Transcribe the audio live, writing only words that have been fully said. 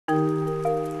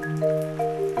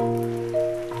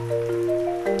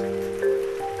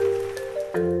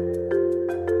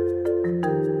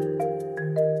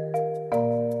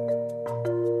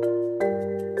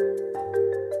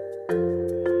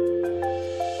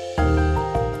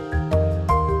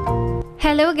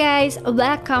Hello guys,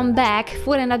 welcome back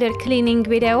for another cleaning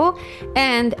video.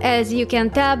 And as you can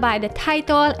tell by the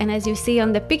title and as you see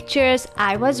on the pictures,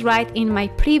 I was right in my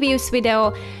previous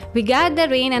video. We got the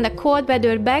rain and the cold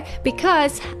weather back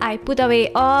because I put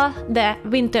away all the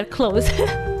winter clothes.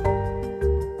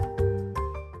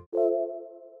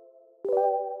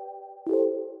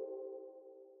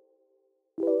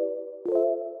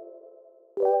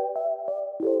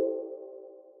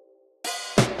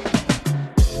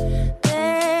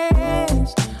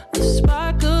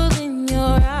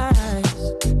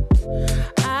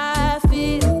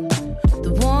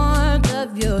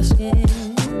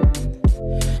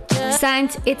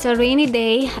 Since it's a rainy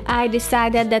day, I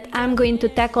decided that I'm going to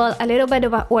tackle a little bit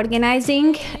of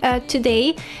organizing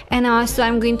today, and also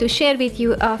I'm going to share with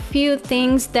you a few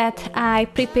things that I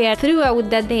prepared throughout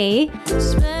the day.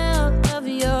 Smell of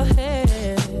your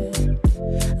hair,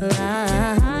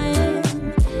 lying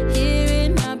here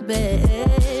in my bed.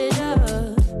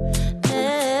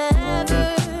 Never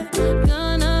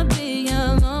gonna be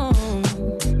alone,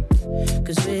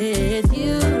 'cause with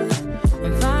you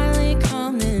I'm finally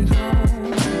coming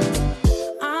home.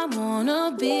 I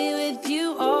wanna be with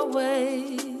you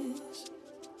always,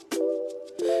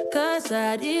 'cause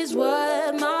that is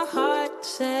what my heart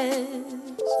says.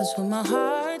 That's what my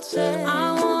heart says.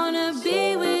 I wanna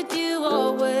be with you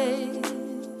always.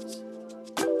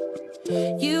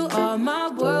 You are my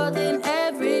world in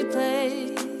every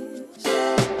place.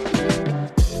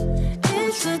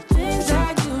 It's the things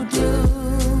that you do,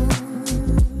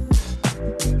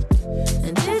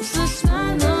 and it's the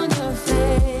smile on your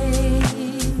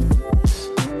face.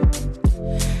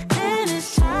 And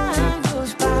as time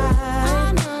goes by,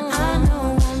 I know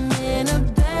I'm in a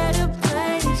better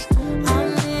place.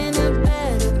 I'm in a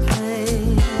better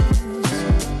place.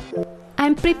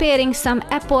 I'm preparing some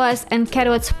apples and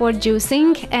carrots for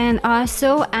juicing, and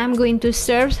also I'm going to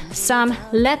serve some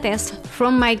lettuce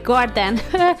from my garden.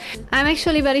 I'm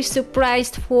actually very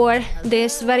surprised for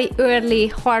this very early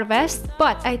harvest,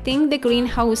 but I think the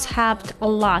greenhouse helped a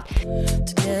lot.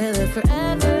 Together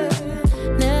forever,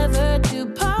 never to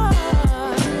part.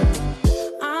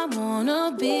 I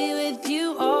wanna be with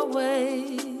you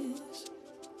always,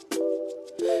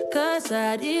 'cause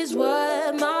that is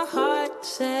what my heart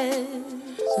says.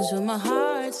 That's what my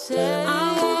heart says. I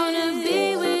wanna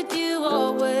be with you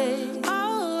always.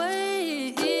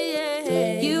 Always,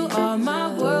 yeah. You are my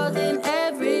world in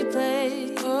every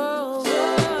place. Oh,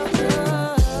 oh,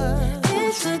 oh.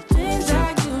 It's the things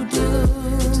that you do.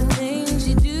 It's the things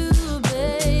you do,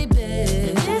 baby.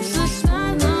 And it's the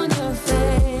smile on your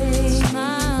face.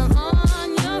 Smile on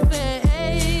your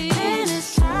face. And as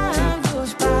time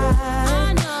goes by,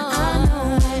 I know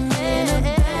we're in a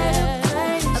better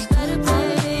place. A better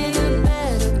place. In a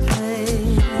better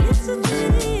place.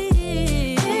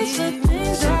 It's the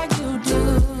things that you do.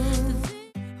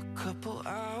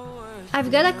 I've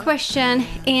got a question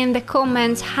in the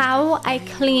comments how I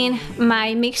clean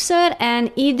my mixer,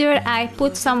 and either I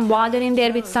put some water in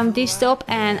there with some dish soap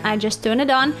and I just turn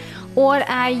it on, or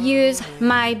I use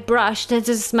my brush. This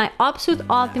is my absolute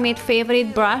ultimate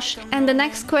favorite brush. And the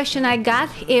next question I got,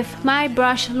 if my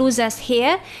brush loses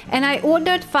hair, and I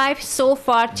ordered 5 so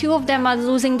far. 2 of them are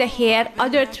losing the hair,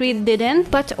 other 3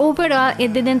 didn't, but overall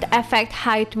it didn't affect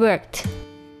how it worked.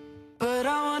 But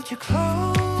I want you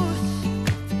close.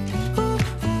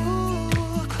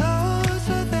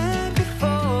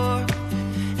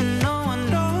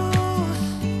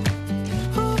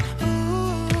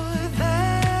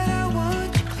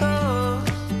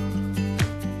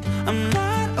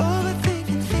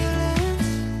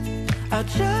 I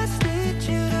just need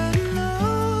you to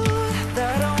know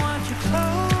that I want you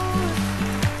close,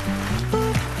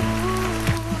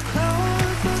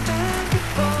 closer than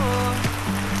before.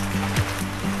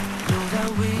 Know that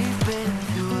we've been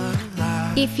through a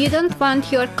lot. If you don't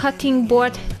want your cutting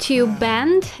board to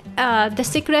bend, the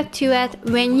secret to it,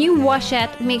 when you wash it,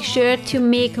 make sure to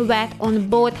make wet on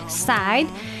both sides.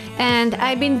 And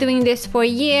I've been doing this for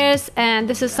years, and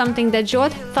this is something that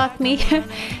Jod taught me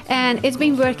and it's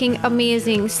been working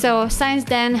amazing. So since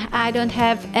then I don't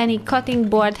have any cutting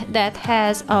board that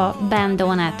has a bend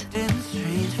on it.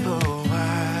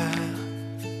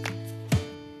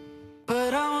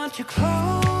 But I want you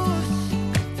close.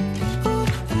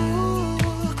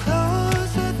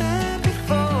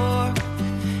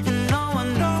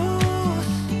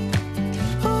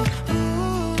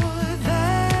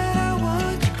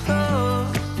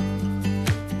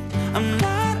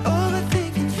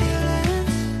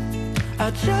 I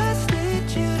just need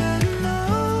you to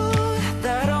know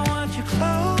that I want you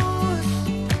close,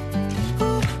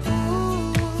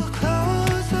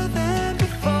 closer than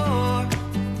before.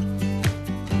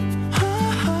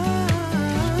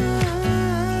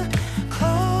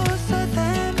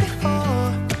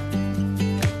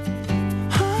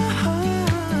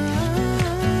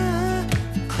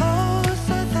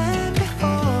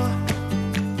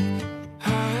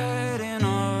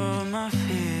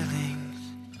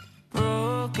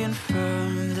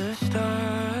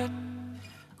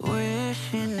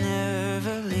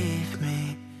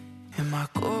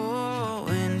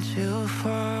 gone too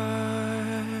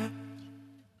far,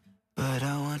 but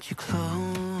I want you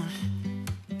close,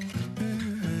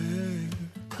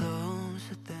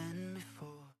 closer than before.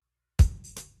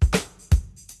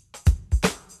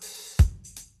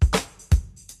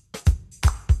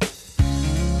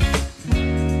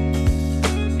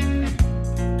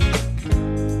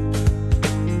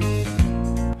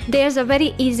 There's a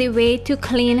very easy way to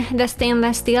clean the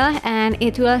stainless steel and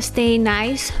it will stay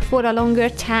nice for a longer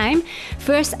time.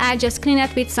 First, I just clean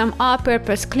it with some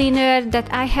all-purpose cleaner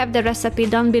that I have the recipe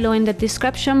down below in the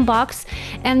description box.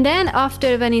 And then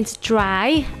after, when it's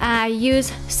dry, I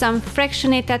use some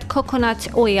fractionated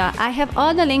coconut oil. I have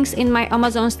all the links in my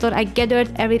Amazon store. I gathered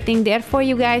everything there for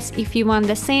you guys if you want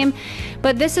the same.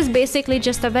 But this is basically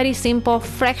just a very simple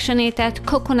fractionated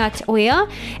coconut oil,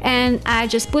 and I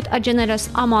just put a generous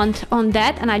amount on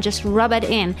that and I just rub it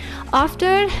in.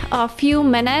 After a few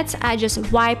minutes, I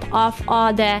just wipe off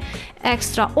all the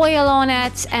extra oil on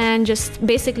it and just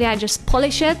basically I just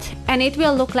polish it and it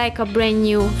will look like a brand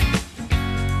new.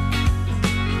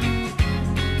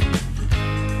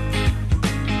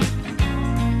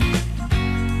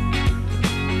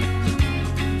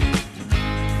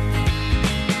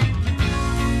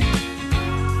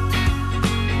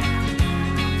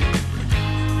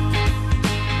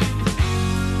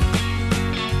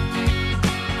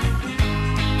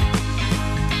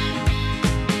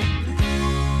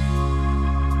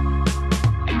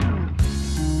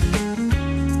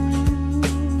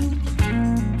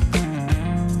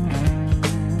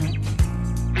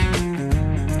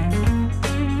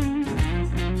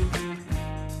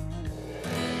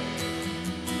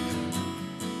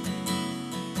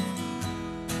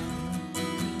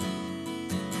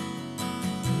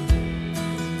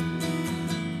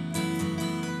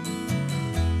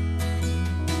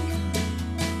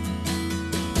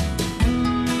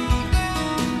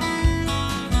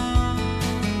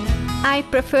 I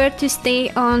prefer to stay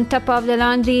on top of the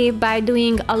laundry by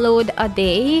doing a load a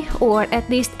day or at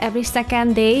least every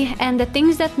second day, and the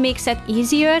things that makes it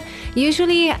easier,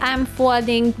 usually I'm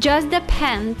folding just the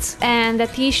pants and the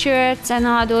t-shirts and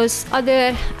all those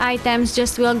other items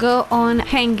just will go on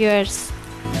hangers.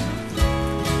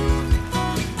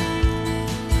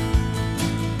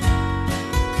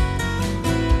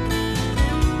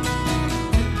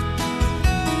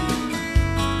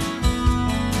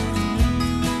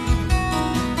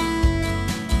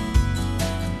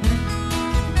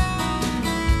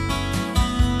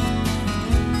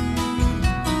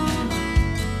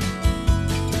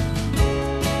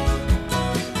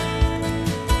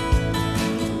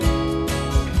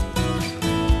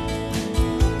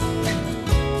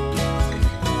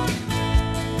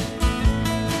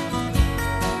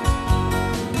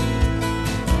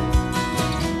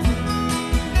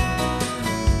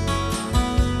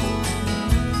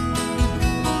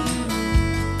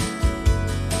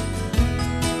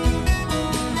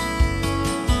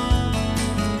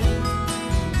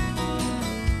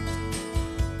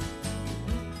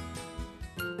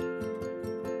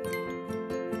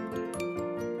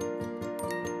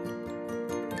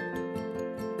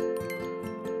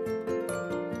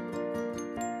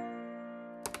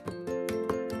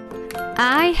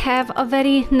 I have a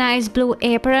very nice blue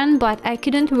apron, but I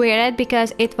couldn't wear it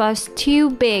because it was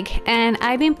too big and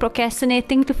I've been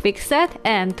procrastinating to fix it,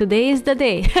 and today is the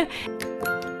day.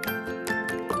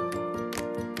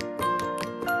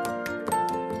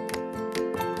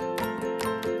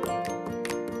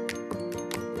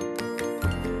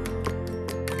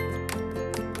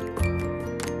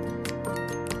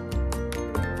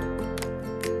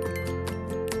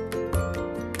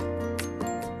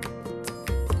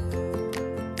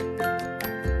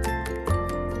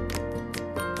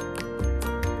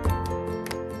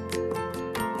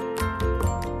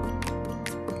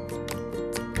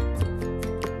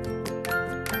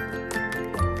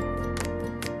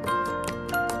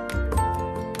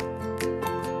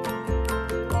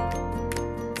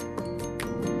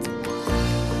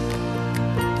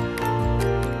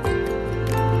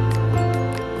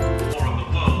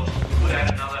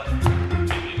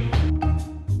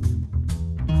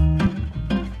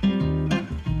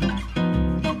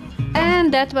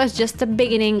 That was just the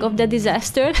beginning of the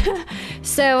disaster.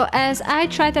 So as I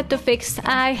tried to fix,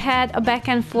 I had a back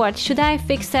and forth. Should I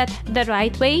fix it the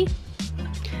right way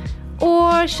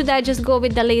or should I just go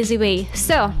with the lazy way?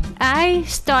 So I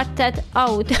started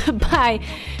out by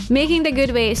making the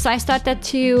good way. So I started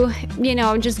to,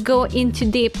 just go into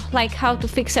deep, like how to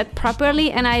fix it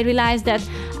properly. And I realized that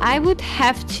I would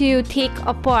have to take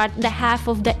apart the half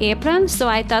of the apron. So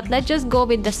I thought, let's just go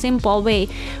with the simple way.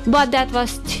 But that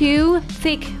was too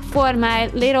thick for my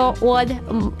little old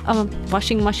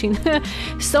washing machine,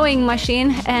 sewing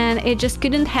machine, and it just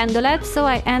couldn't handle it, so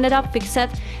I ended up fix it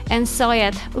and sew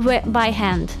it by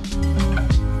hand.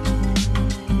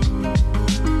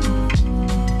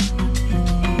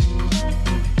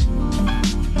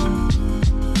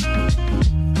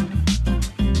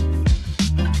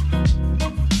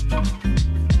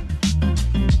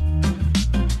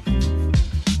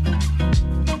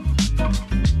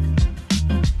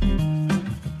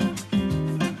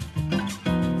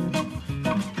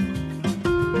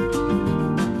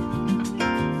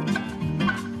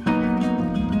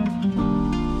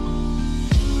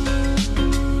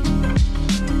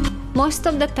 Most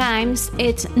of the times,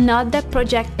 it's not the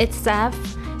project itself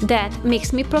that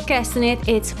makes me procrastinate.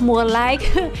 It's more like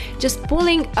just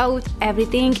pulling out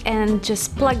everything and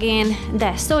just plugging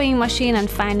the sewing machine and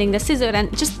finding the scissor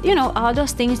and just, all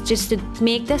those things just to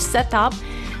make the setup.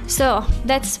 So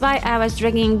that's why I was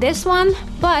dragging this one,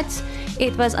 but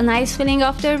it was a nice feeling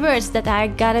afterwards that I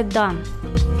got it done.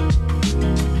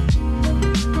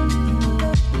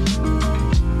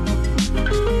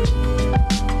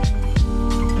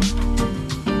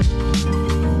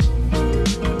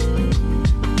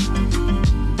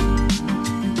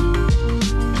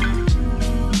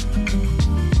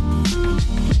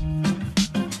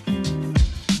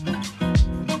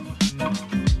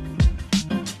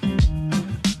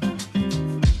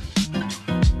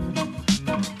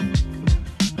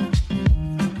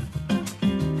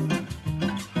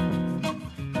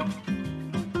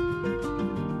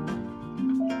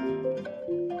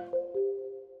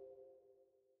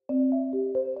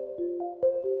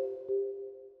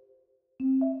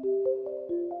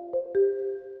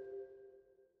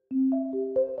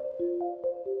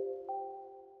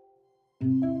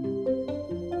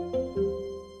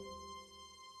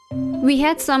 We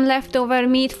had some leftover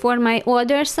meat for my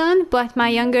older son, but my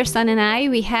younger son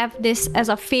and we have this as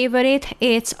a favorite.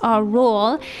 It's a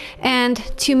roll, and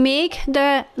to make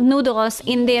the noodles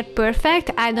in there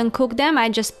perfect, I don't cook them. I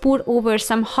just pour over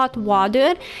some hot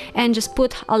water and just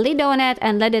put a lid on it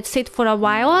and let it sit for a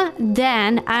while.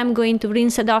 Then I'm going to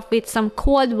rinse it off with some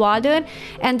cold water,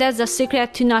 and that's the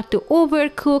secret to not to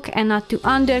overcook and not to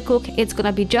undercook. It's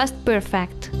gonna be just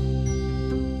perfect.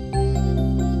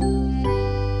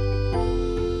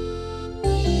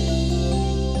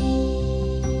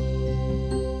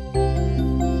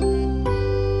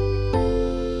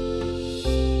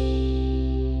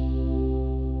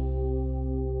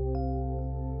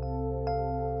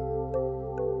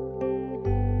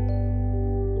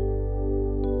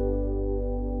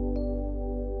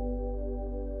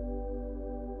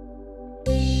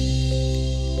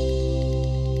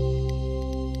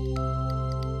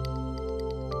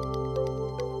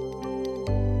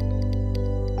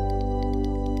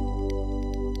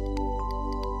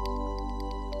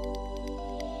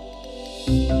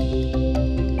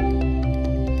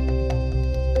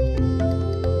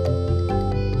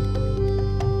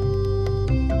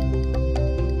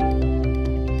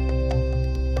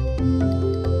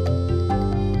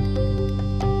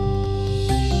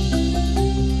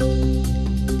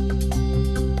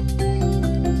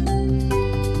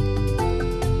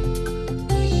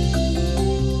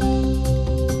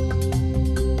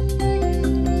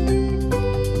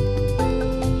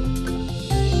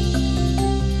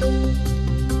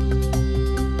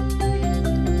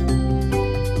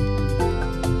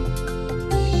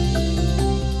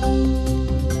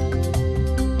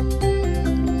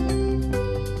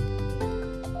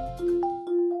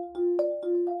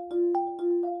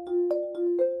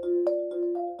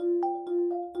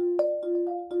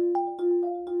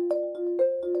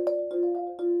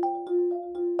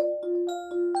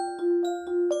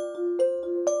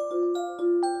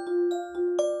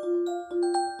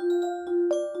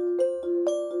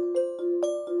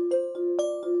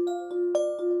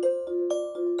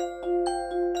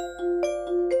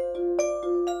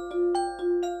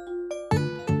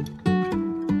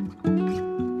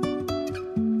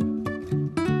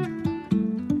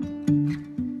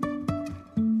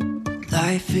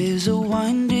 Life is a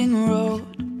winding road,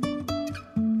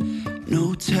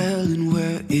 no telling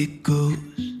where it goes.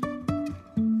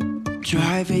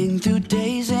 Driving through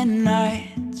days and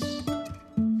nights,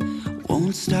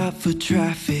 won't stop for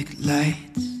traffic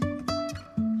lights.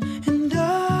 And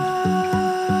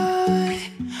I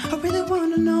really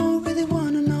wanna know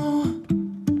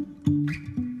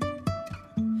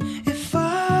if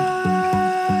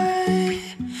I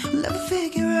will ever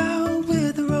figure out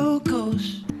where the road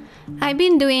goes. I I've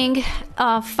been doing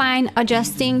fine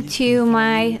adjusting to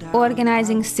my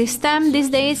organizing system these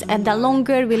days, and the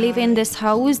longer we live in this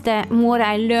house, the more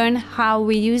I learn how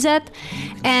we use it.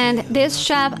 And this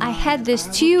shelf, I had these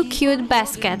two cute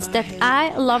baskets that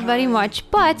I love very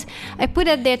much, but I put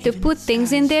it there to put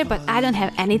things in there, but I don't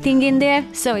have anything in there,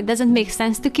 so it doesn't make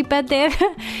sense to keep it there.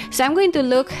 So I'm going to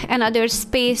look another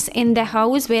space in the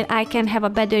house where I can have a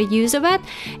better use of it.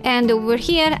 And over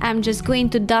here, I'm just going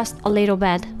to dust a little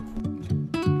bit.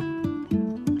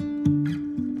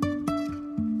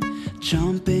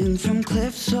 Jumping from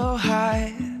cliffs so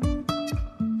high,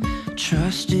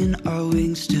 trusting our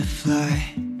wings to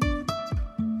fly.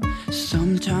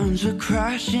 Sometimes we're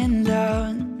crashing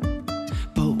down,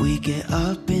 but we get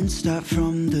up and start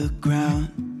from the ground.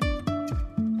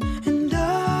 And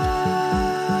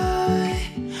I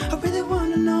really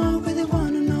wanna know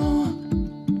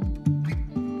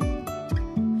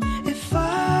if I'll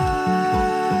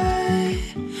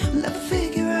ever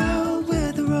figure out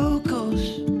where the road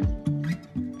goes.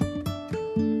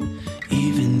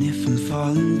 Even if I'm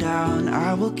falling down,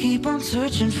 I will keep on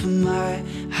searching for my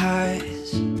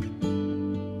highs.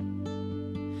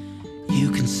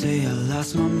 You can say I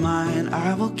lost my mind,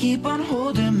 I will keep on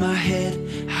holding my head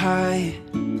high.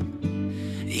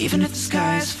 Even if the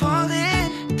sky is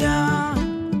falling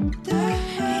down,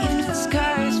 even if the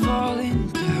sky is falling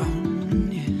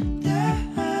down, yeah.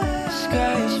 The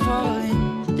sky is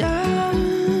falling down.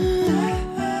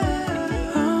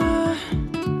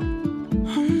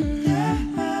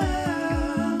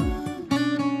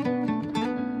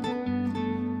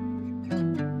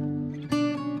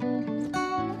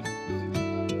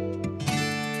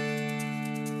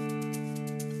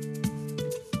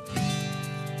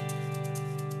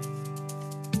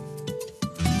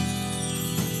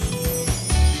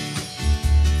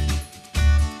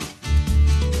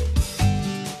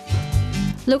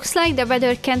 Looks like the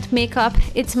weather can't make up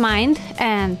its mind,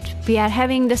 and we are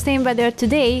having the same weather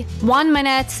today. 1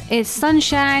 minute is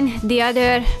sunshine, the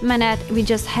other minute we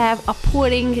just have a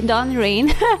pouring down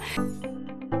rain.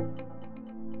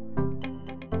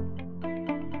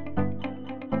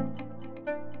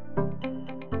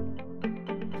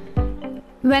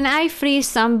 When I freeze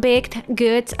some baked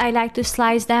goods, I like to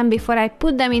slice them before I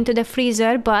put them into the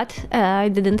freezer, but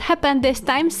it didn't happen this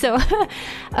time, so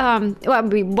well,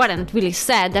 we weren't really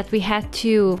sad that we had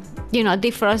to,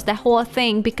 defrost the whole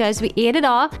thing because we ate it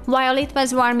all. While it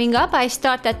was warming up, I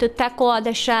started to tackle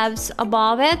the shelves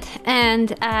above it,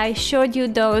 and I showed you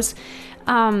those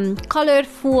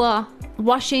colorful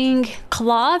washing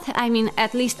cloth. I mean,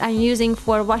 at least I'm using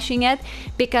for washing it,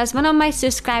 because one of my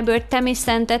subscribers, Tammy,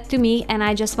 sent it to me, and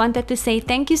I just wanted to say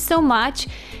thank you so much.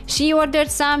 She ordered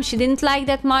some, she didn't like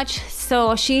that much,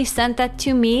 so she sent it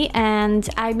to me, and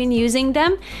I've been using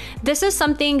them. This is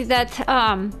something that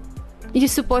you're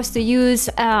supposed to use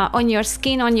on your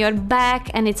skin, on your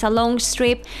back, and it's a long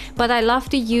strip, but I love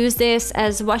to use this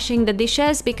as washing the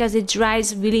dishes because it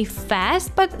dries really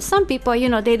fast. But some people, they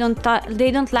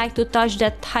don't like to touch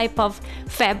that type of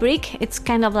fabric. It's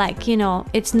kind of like,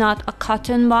 it's not a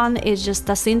cotton one, it's just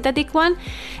a synthetic one.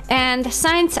 And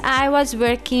since I was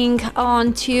working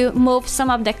on to move some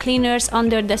of the cleaners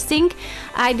under the sink,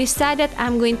 I decided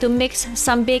I'm going to mix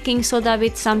some baking soda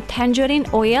with some tangerine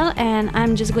oil, and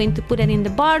I'm just going to put it in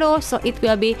the bottle so it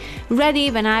will be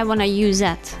ready when I want to use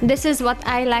it. This is what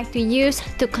I like to use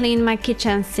to clean my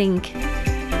kitchen sink.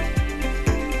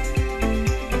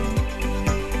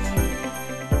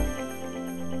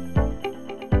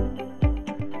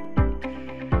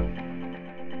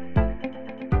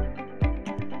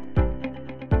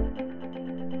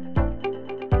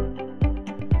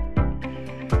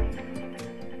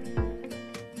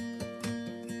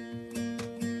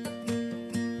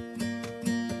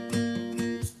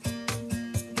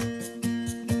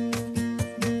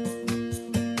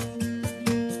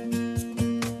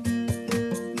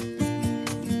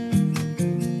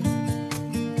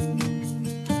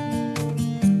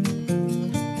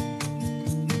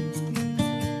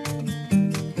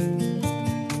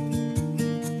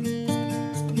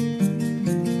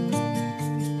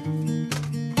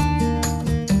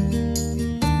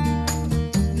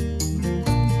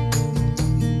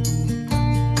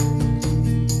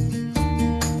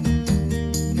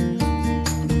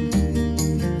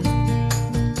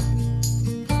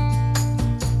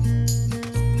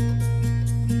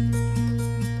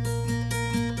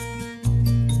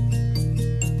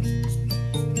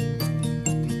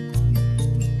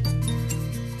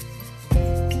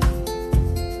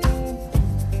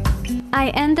 I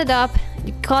ended up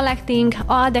collecting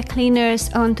all the cleaners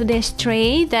onto this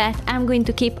tray that I'm going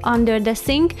to keep under the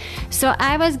sink. So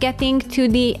I was getting to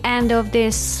the end of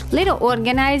this little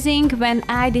organizing when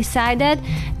I decided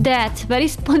that very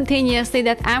spontaneously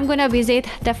that I'm gonna visit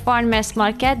the farmers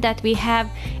market that we have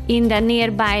in the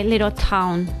nearby little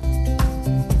town.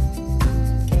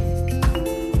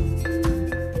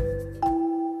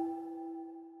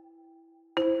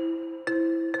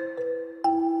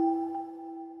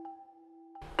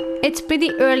 It's pretty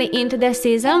early into the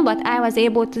season, but I was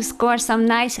able to score some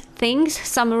nice things,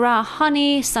 some raw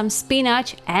honey, some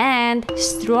spinach, and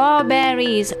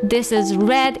strawberries. This is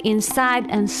red inside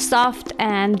and soft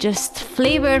and just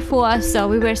flavorful, so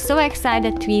we were so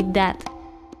excited to eat that.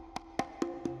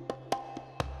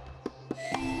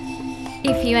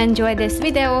 If you enjoyed this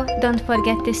video, don't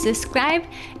forget to subscribe,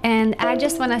 and I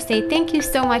just want to say thank you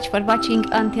so much for watching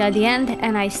until the end,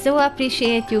 and I so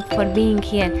appreciate you for being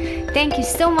here. Thank you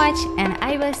so much, and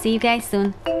I will see you guys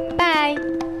soon.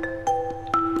 Bye!